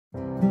Hey,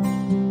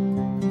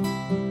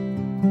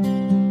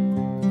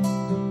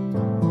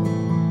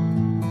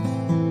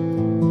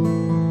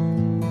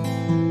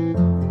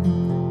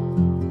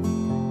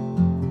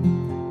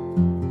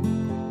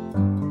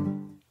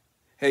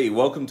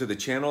 welcome to the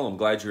channel. I'm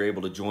glad you're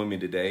able to join me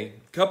today.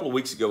 A couple of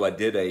weeks ago, I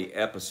did an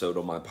episode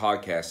on my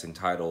podcast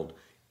entitled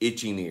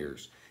Itching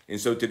Ears.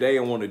 And so today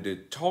I wanted to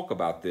talk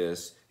about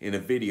this in a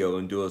video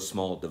and do a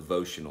small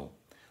devotional.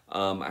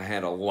 I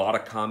had a lot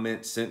of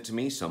comments sent to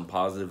me, some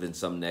positive and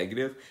some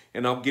negative,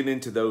 and I'll get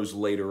into those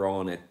later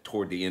on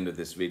toward the end of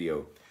this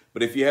video.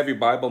 But if you have your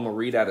Bible, I'm going to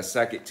read out of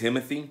 2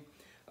 Timothy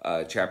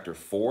chapter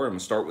 4. I'm going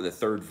to start with the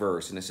third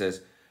verse, and it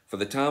says, "For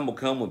the time will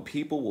come when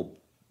people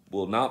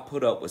will not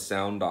put up with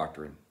sound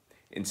doctrine.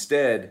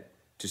 Instead,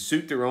 to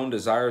suit their own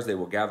desires, they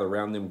will gather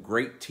around them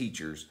great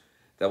teachers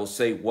that will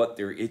say what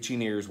their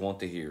itching ears want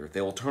to hear.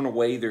 They will turn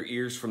away their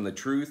ears from the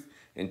truth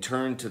and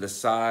turn to the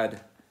side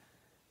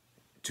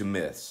to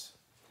myths."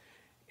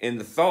 And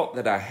the thought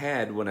that I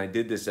had when I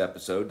did this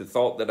episode, the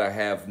thought that I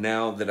have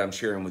now that I'm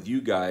sharing with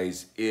you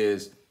guys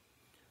is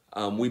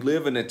we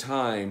live in a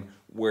time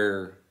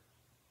where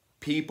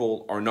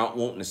people are not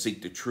wanting to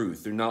seek the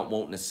truth. They're not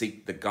wanting to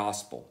seek the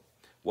gospel.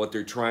 What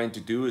they're trying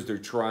to do is they're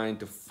trying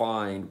to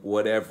find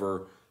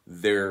whatever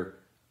their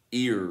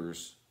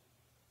ears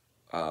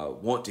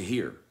want to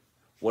hear,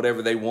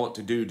 whatever they want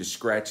to do to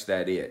scratch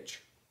that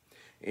itch.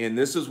 And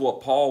this is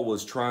what Paul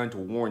was trying to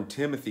warn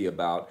Timothy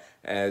about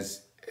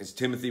as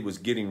Timothy was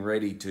getting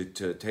ready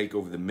to take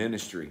over the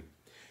ministry.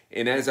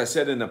 And as I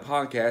said in the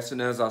podcast,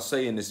 and as I'll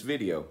say in this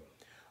video,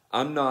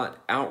 I'm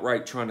not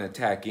outright trying to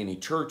attack any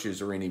churches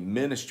or any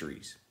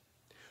ministries.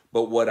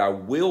 But what I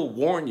will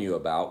warn you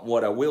about,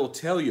 what I will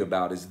tell you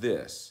about is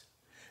this,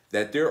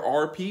 that there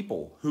are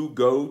people who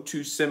go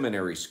to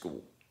seminary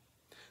school.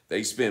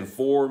 They spend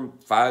 4,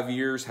 5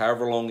 years,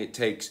 however long it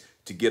takes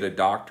to get a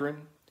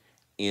doctrine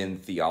in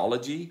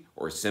theology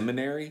or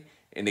seminary,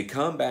 and they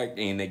come back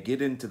and they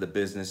get into the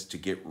business to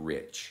get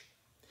rich.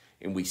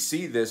 And we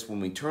see this when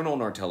we turn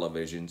on our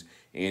televisions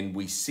and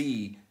we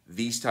see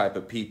these type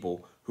of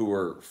people who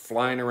are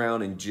flying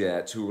around in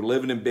jets, who are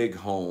living in big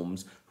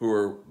homes, who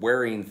are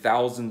wearing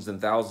thousands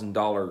and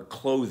 $1,000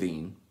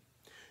 clothing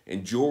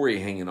and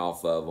jewelry hanging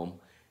off of them,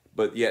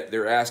 but yet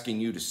they're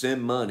asking you to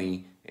send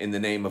money in the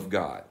name of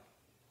God.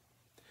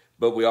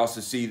 But we also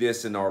see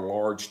this in our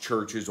large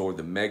churches, or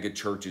the mega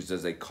churches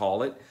as they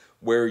call it,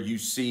 where you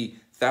see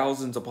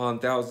thousands upon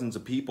thousands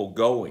of people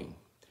going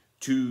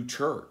to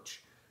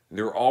church.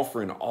 They're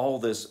offering all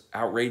this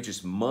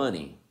outrageous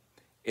money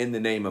in the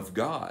name of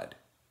God.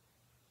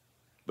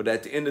 But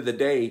at the end of the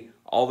day,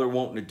 all they're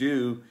wanting to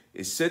do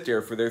is sit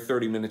there for their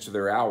 30 minutes of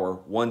their hour,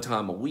 one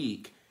time a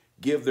week,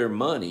 give their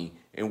money,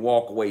 and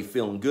walk away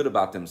feeling good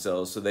about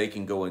themselves so they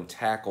can go and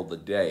tackle the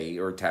day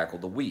or tackle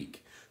the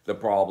week. The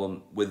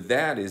problem with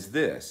that is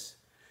this: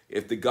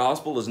 if the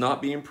gospel is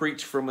not being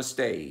preached from a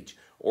stage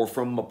or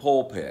from a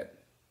pulpit,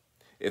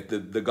 if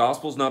the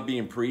gospel is not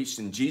being preached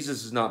and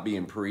Jesus is not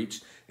being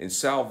preached and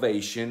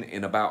salvation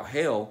and about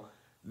hell,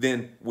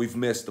 then we've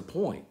missed the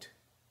point.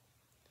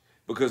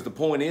 Because the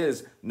point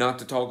is not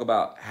to talk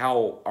about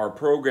how our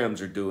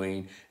programs are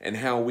doing and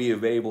how we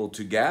have able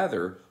to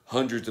gather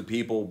hundreds of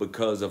people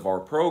because of our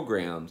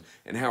programs,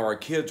 and how our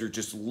kids are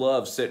just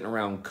love sitting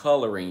around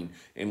coloring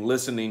and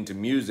listening to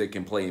music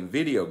and playing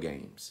video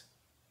games.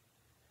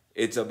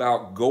 It's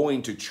about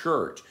going to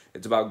church.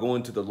 It's about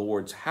going to the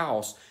Lord's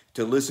house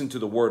to listen to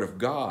the Word of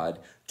God,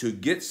 to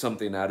get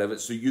something out of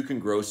it so you can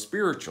grow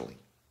spiritually.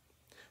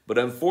 But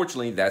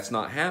unfortunately, that's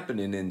not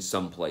happening in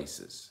some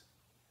places.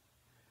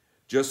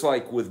 Just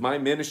like with my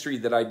ministry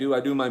that I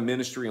do my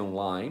ministry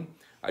online.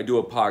 I do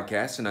a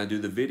podcast and I do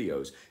the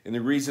videos. And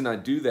the reason I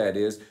do that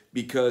is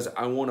because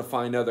I want to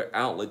find other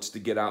outlets to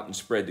get out and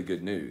spread the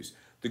good news.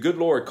 The good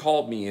Lord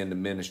called me into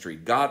ministry.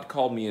 God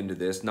called me into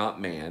this,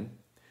 not man.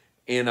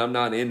 And I'm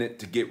not in it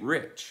to get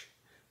rich.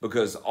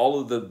 Because all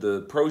of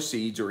the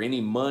proceeds or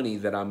any money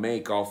that I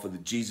make off of the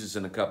Jesus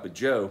and a Cup of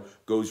Joe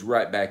goes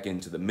right back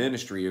into the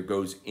ministry or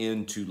goes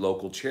into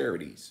local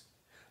charities.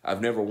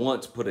 I've never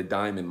once put a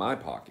dime in my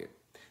pocket.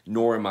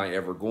 Nor am I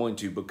ever going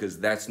to, because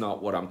that's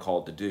not what I'm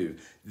called to do.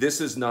 This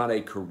is not a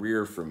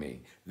career for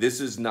me. This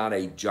is not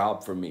a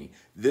job for me.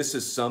 This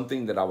is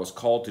something that I was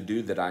called to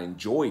do that I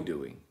enjoy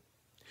doing.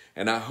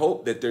 And I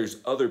hope that there's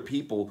other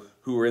people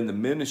who are in the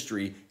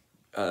ministry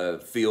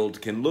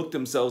field can look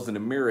themselves in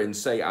the mirror and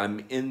say,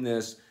 I'm in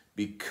this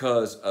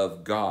because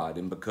of God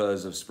and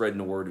because of spreading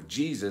the word of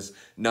Jesus,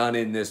 not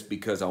in this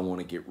because I want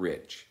to get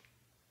rich.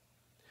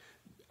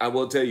 I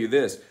will tell you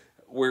this.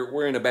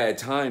 We're in a bad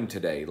time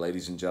today,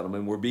 ladies and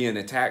gentlemen. We're being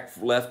attacked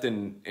left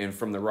and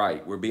from the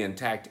right. We're being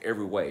attacked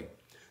every way.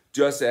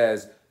 Just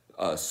as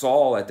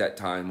Saul at that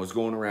time was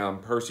going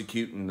around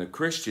persecuting the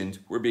Christians,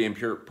 we're being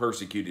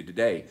persecuted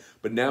today.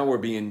 But now we're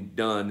being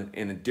done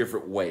in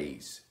different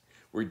ways.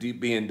 We're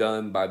being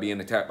done by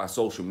being attacked by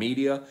social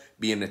media,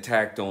 being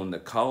attacked on the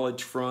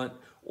college front,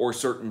 or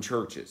certain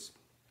churches.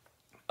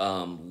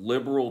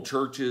 Liberal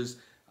churches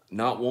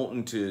not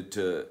wanting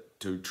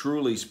to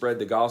truly spread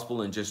the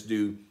gospel and just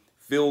do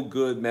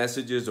feel-good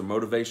messages or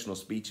motivational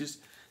speeches,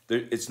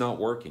 it's not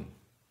working.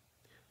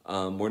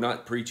 We're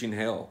not preaching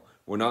hell.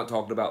 We're not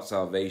talking about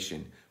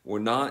salvation. We're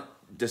not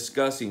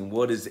discussing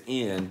what is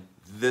in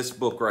this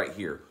book right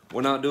here.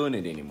 We're not doing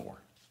it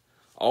anymore.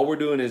 All we're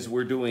doing is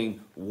we're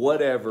doing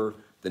whatever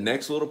the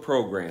next little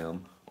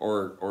program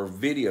or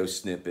video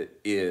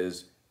snippet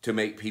is to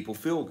make people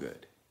feel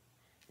good.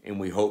 And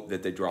we hope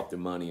that they drop their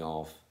money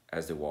off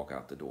as they walk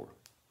out the door.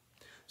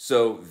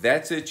 So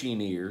that's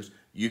Itching Ears.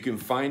 You can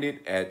find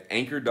it at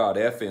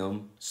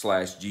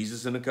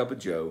anchor.fm/Jesus and a Cup of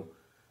Joe.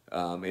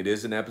 It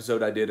is an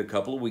episode I did a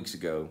couple of weeks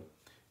ago.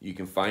 You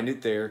can find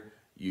it there.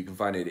 You can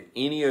find it at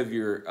any of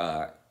your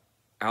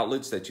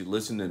outlets that you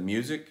listen to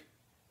music.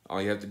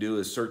 All you have to do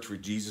is search for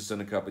Jesus and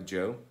a Cup of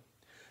Joe.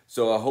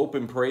 So I hope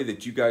and pray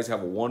that you guys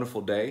have a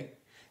wonderful day.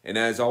 And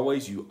as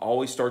always, you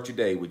always start your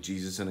day with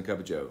Jesus and a Cup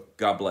of Joe.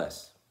 God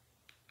bless.